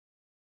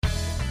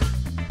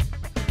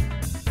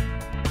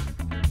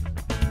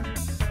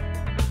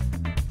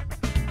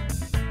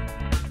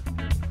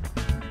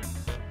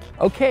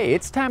Okay,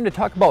 it's time to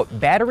talk about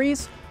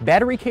batteries,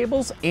 battery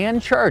cables,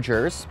 and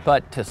chargers,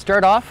 but to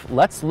start off,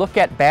 let's look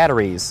at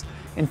batteries.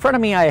 In front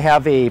of me I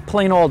have a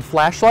plain old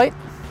flashlight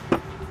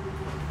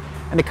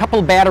and a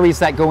couple batteries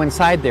that go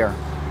inside there.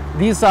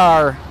 These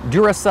are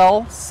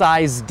Duracell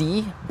size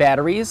D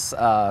batteries,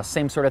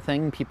 same sort of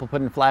thing people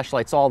put in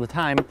flashlights all the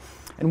time.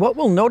 And what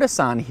we'll notice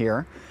on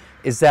here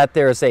is that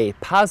there's a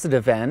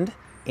positive end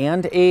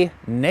and a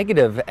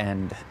negative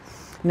end.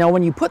 Now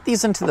when you put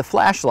these into the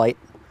flashlight,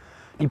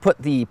 you put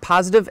the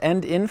positive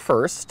end in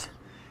first,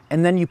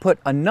 and then you put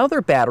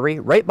another battery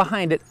right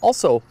behind it,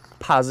 also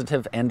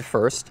positive end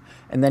first,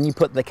 and then you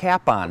put the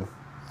cap on.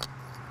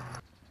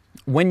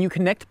 When you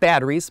connect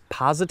batteries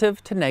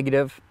positive to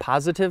negative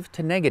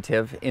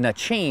in a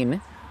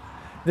chain,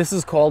 this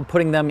is called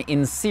putting them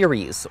in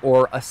series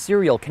or a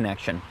serial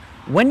connection.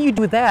 When you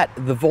do that,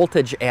 the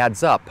voltage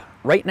adds up.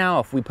 Right now,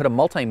 if we put a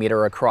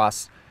multimeter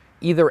across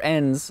either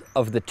ends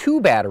of the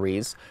two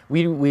batteries,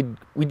 we'd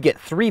get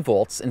 3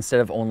 volts instead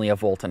of only 1.5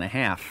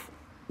 volts.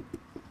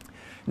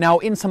 Now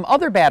in some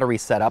other battery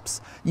setups,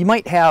 you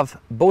might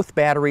have both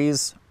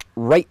batteries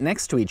right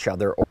next to each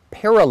other or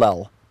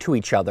parallel to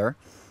each other,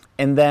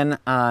 and then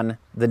on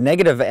the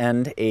negative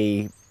end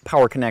a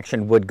power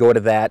connection would go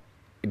to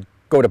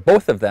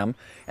both of them,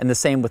 and the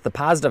same with the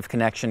positive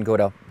connection, go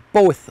to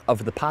both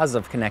of the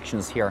positive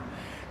connections here.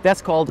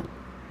 That's called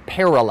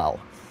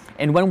parallel.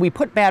 And when we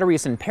put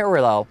batteries in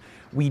parallel,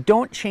 we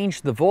don't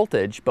change the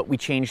voltage, but we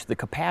change the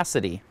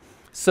capacity.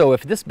 So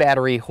if this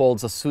battery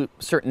holds a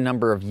certain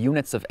number of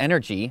units of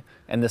energy,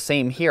 and the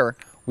same here,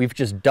 we've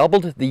just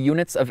doubled the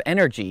units of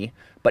energy,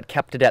 but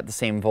kept it at the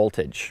same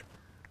voltage.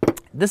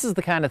 This is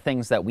the kind of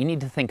things that we need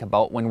to think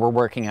about when we're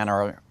working on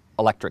our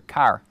electric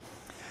car.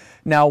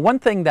 Now, one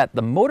thing that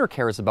the motor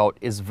cares about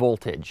is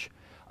voltage.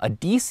 A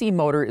DC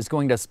motor is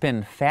going to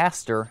spin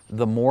faster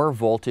the more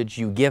voltage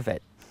you give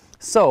it.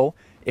 So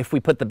if we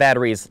put the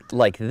batteries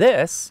like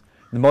this,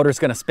 the motor's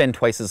going to spin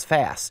twice as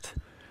fast.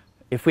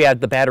 If we had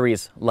the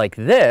batteries like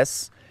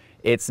this,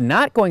 it's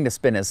not going to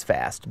spin as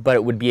fast, but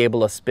it would be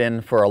able to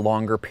spin for a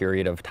longer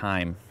period of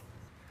time.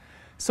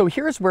 So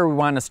here's where we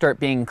want to start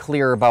being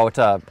clear about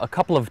a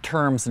couple of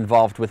terms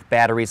involved with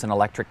batteries and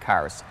electric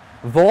cars.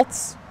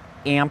 Volts,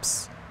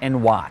 amps,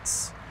 and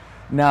watts.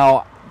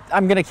 Now,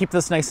 I'm going to keep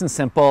this nice and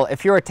simple.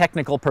 If you're a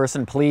technical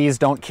person, please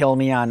don't kill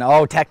me on,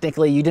 oh,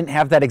 technically you didn't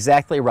have that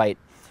exactly right.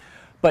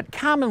 But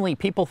commonly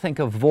people think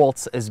of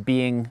volts as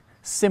being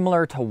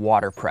similar to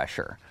water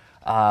pressure.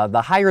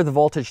 The higher the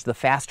voltage, the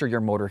faster your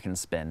motor can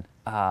spin.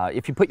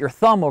 If you put your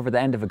thumb over the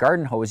end of a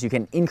garden hose, you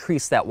can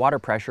increase that water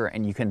pressure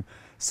and you can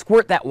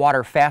squirt that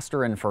water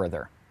faster and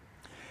further.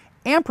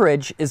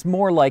 Amperage is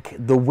more like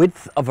the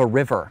width of a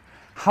river,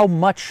 how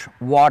much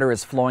water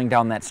is flowing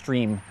down that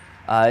stream.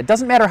 It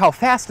doesn't matter how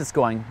fast it's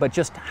going, but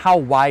just how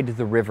wide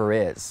the river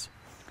is.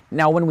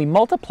 Now when we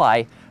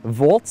multiply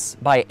volts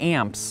by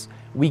amps,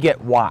 we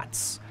get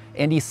watts.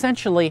 And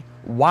essentially,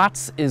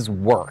 watts is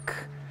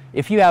work.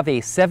 If you have a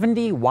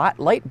 70-watt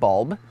light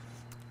bulb,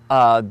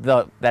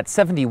 that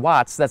 70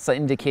 watts, that's the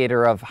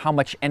indicator of how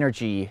much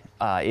energy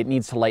it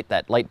needs to light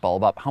that light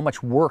bulb up, how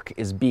much work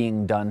is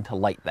being done to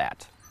light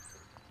that.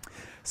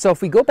 So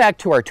if we go back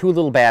to our 2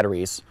 little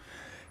batteries,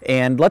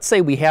 and let's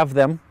say we have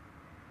them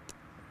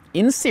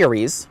in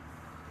series,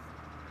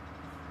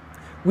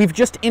 we've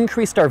just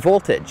increased our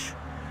voltage.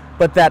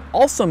 But that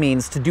also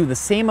means to do the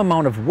same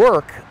amount of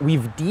work,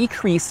 we've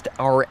decreased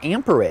our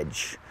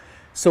amperage.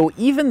 So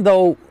even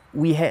though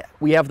we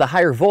have the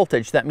higher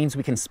voltage, that means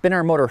we can spin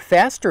our motor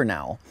faster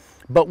now,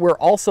 but we're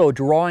also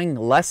drawing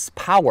less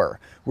power.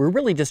 We're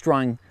really just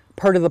drawing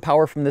part of the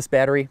power from this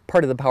battery,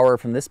 part of the power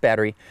from this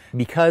battery,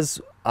 because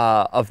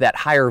of that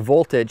higher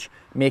voltage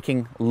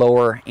making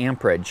lower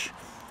amperage.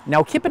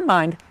 Now keep in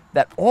mind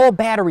that all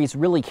batteries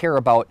really care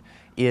about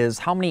is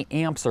how many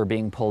amps are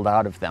being pulled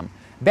out of them.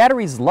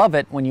 Batteries love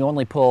it when you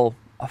only pull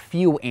a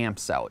few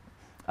amps out.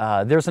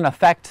 There's an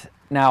effect,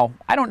 now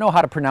I don't know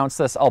how to pronounce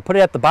this, I'll put it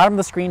at the bottom of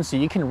the screen so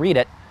you can read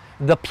it,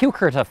 the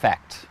Pukert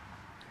effect.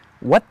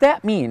 What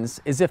that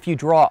means is if you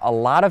draw a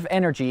lot of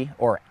energy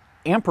or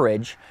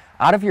amperage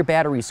out of your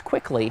batteries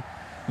quickly,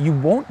 you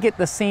won't get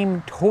the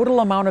same total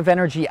amount of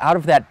energy out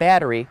of that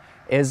battery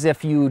as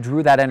if you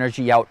drew that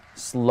energy out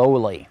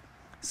slowly.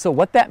 So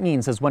what that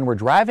means is when we're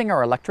driving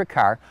our electric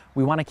car,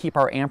 we want to keep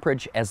our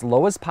amperage as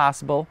low as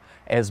possible,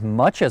 as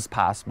much as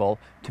possible,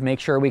 to make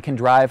sure we can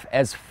drive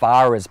as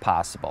far as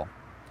possible.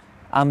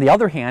 On the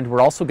other hand, we're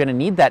also going to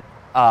need that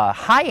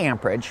high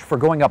amperage for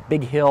going up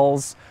big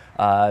hills,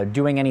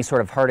 doing any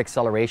sort of hard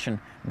acceleration,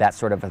 that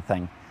sort of a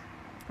thing.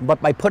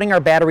 But by putting our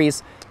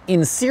batteries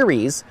in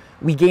series,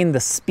 we gain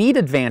the speed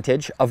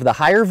advantage of the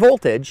higher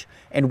voltage,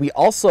 and we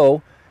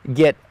also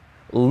get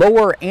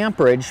lower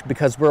amperage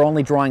because we're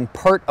only drawing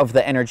part of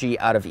the energy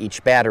out of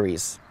each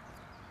batteries.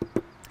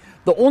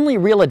 The only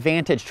real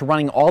advantage to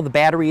running all the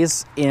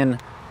batteries in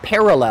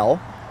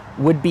parallel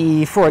would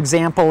be, for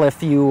example,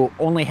 if you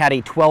only had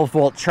a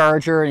 12-volt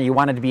charger and you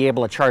wanted to be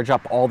able to charge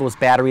up all those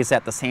batteries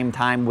at the same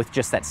time with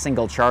just that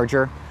single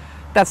charger.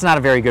 That's not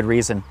a very good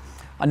reason.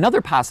 Another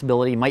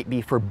possibility might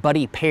be for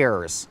buddy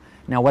pairs.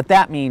 Now what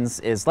that means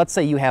is, let's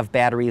say you have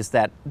batteries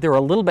that they're a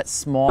little bit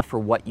small for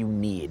what you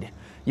need.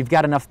 You've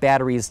got enough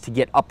batteries to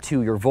get up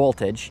to your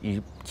voltage.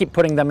 You keep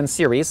putting them in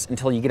series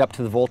until you get up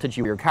to the voltage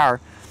of your car,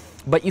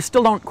 but you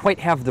still don't quite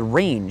have the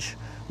range.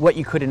 What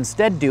you could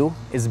instead do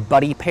is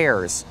buddy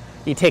pairs.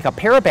 You take a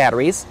pair of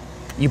batteries,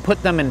 you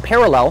put them in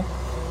parallel,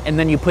 and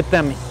then you put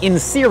them in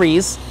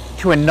series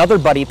to another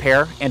buddy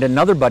pair, and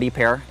another buddy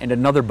pair, and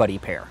another buddy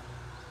pair.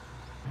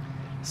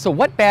 So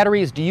what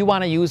batteries do you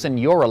want to use in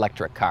your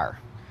electric car?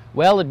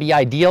 Well, it'd be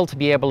ideal to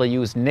be able to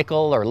use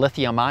nickel or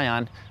lithium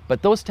ion,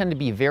 but those tend to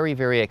be very,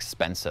 very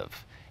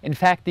expensive. In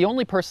fact, the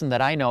only person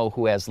that I know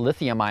who has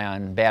lithium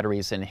ion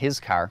batteries in his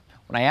car,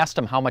 when I asked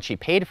him how much he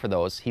paid for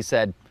those, he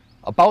said,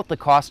 about the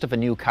cost of a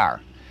new car.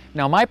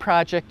 Now my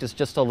project is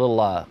just a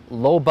little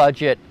low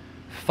budget,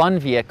 fun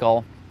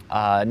vehicle.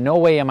 No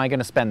way am I going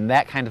to spend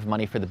that kind of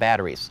money for the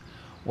batteries.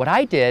 What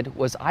I did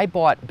was I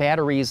bought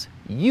batteries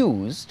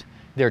used.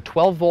 They're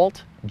 12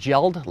 volt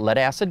gelled lead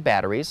acid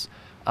batteries.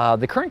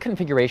 The current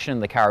configuration in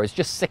the car is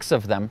just 6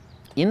 of them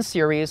in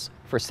series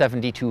for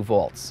 72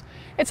 volts.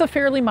 It's a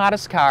fairly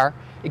modest car.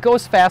 It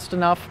goes fast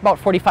enough, about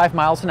 45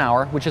 miles an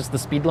hour, which is the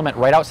speed limit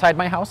right outside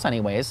my house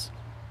anyways.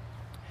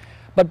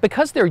 But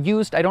because they're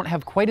used, I don't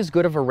have quite as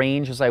good of a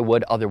range as I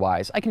would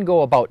otherwise. I can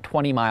go about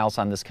 20 miles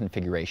on this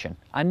configuration.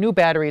 On new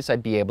batteries,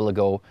 I'd be able to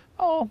go,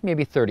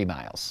 maybe 30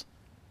 miles.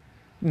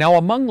 Now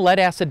among lead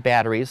acid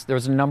batteries,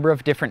 there's a number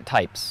of different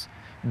types.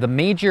 The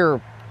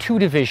major 2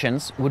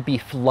 divisions would be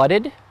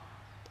flooded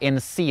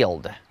and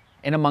sealed.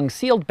 And among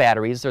sealed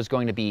batteries, there's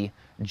going to be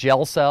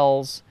gel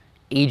cells,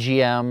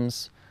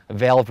 AGMs,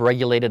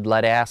 valve-regulated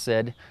lead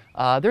acid.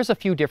 There's a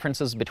few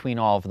differences between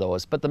all of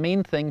those, but the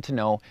main thing to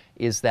know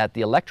is that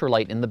the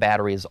electrolyte in the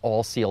battery is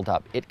all sealed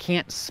up. It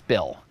can't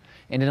spill.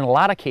 And in a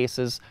lot of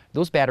cases,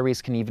 those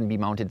batteries can even be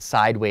mounted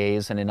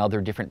sideways and in other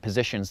different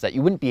positions that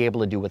you wouldn't be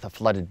able to do with a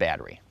flooded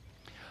battery.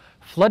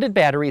 Flooded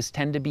batteries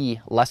tend to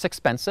be less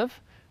expensive.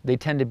 They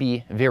tend to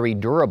be very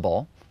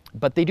durable,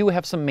 but they do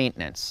have some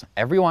maintenance.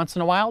 Every once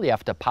in a while, you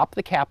have to pop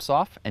the caps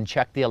off and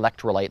check the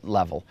electrolyte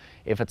level.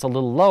 If it's a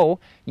little low,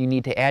 you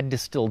need to add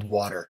distilled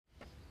water.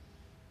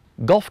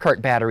 Golf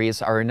cart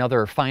batteries are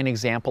another fine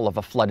example of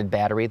a flooded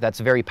battery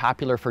that's very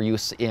popular for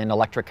use in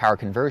electric car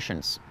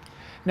conversions.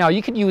 Now,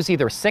 you could use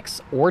either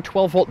 6 or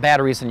 12 volt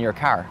batteries in your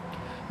car.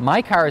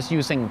 My car is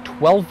using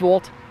 12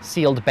 volt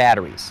sealed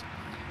batteries.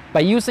 By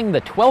using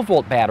the 12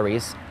 volt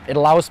batteries, it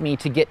allows me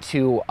to get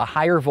to a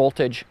higher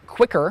voltage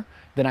quicker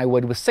than I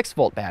would with 6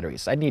 volt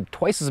batteries. I'd need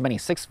twice as many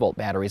 6 volt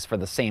batteries for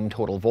the same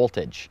total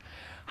voltage.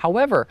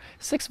 However,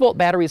 6 volt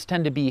batteries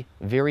tend to be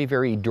very,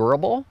 very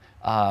durable.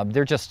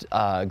 They're just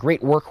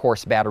great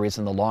workhorse batteries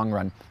in the long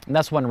run, and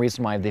that's one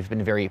reason why they've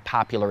been very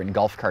popular in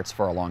golf carts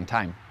for a long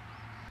time.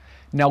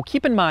 Now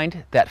keep in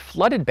mind that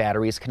flooded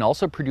batteries can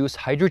also produce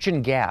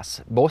hydrogen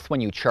gas, both when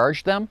you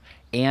charge them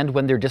and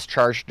when they're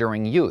discharged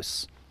during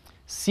use.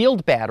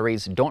 Sealed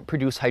batteries don't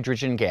produce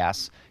hydrogen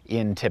gas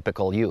in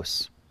typical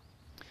use.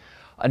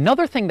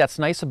 Another thing that's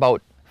nice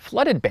about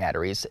flooded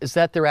batteries is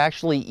that they're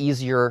actually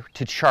easier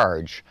to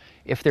charge.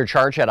 If they're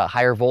charged at a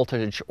higher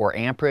voltage or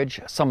amperage,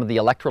 some of the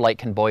electrolyte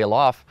can boil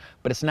off,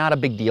 but it's not a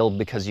big deal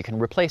because you can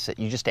replace it.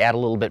 You just add a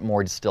little bit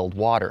more distilled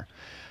water.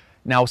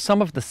 Now,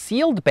 some of the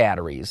sealed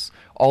batteries,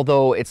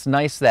 although it's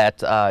nice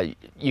that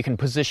you can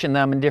position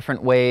them in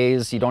different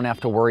ways, you don't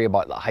have to worry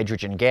about the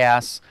hydrogen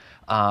gas.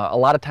 A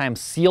lot of times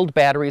sealed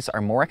batteries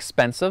are more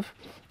expensive,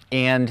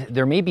 and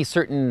there may be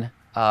certain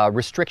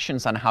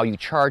restrictions on how you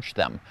charge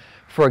them.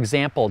 For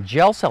example,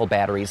 gel cell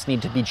batteries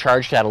need to be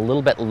charged at a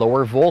little bit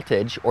lower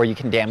voltage or you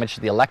can damage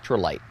the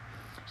electrolyte.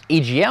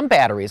 AGM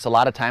batteries a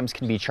lot of times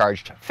can be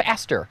charged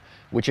faster,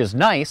 which is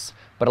nice,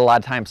 but a lot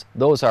of times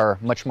those are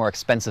much more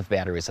expensive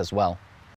batteries as well.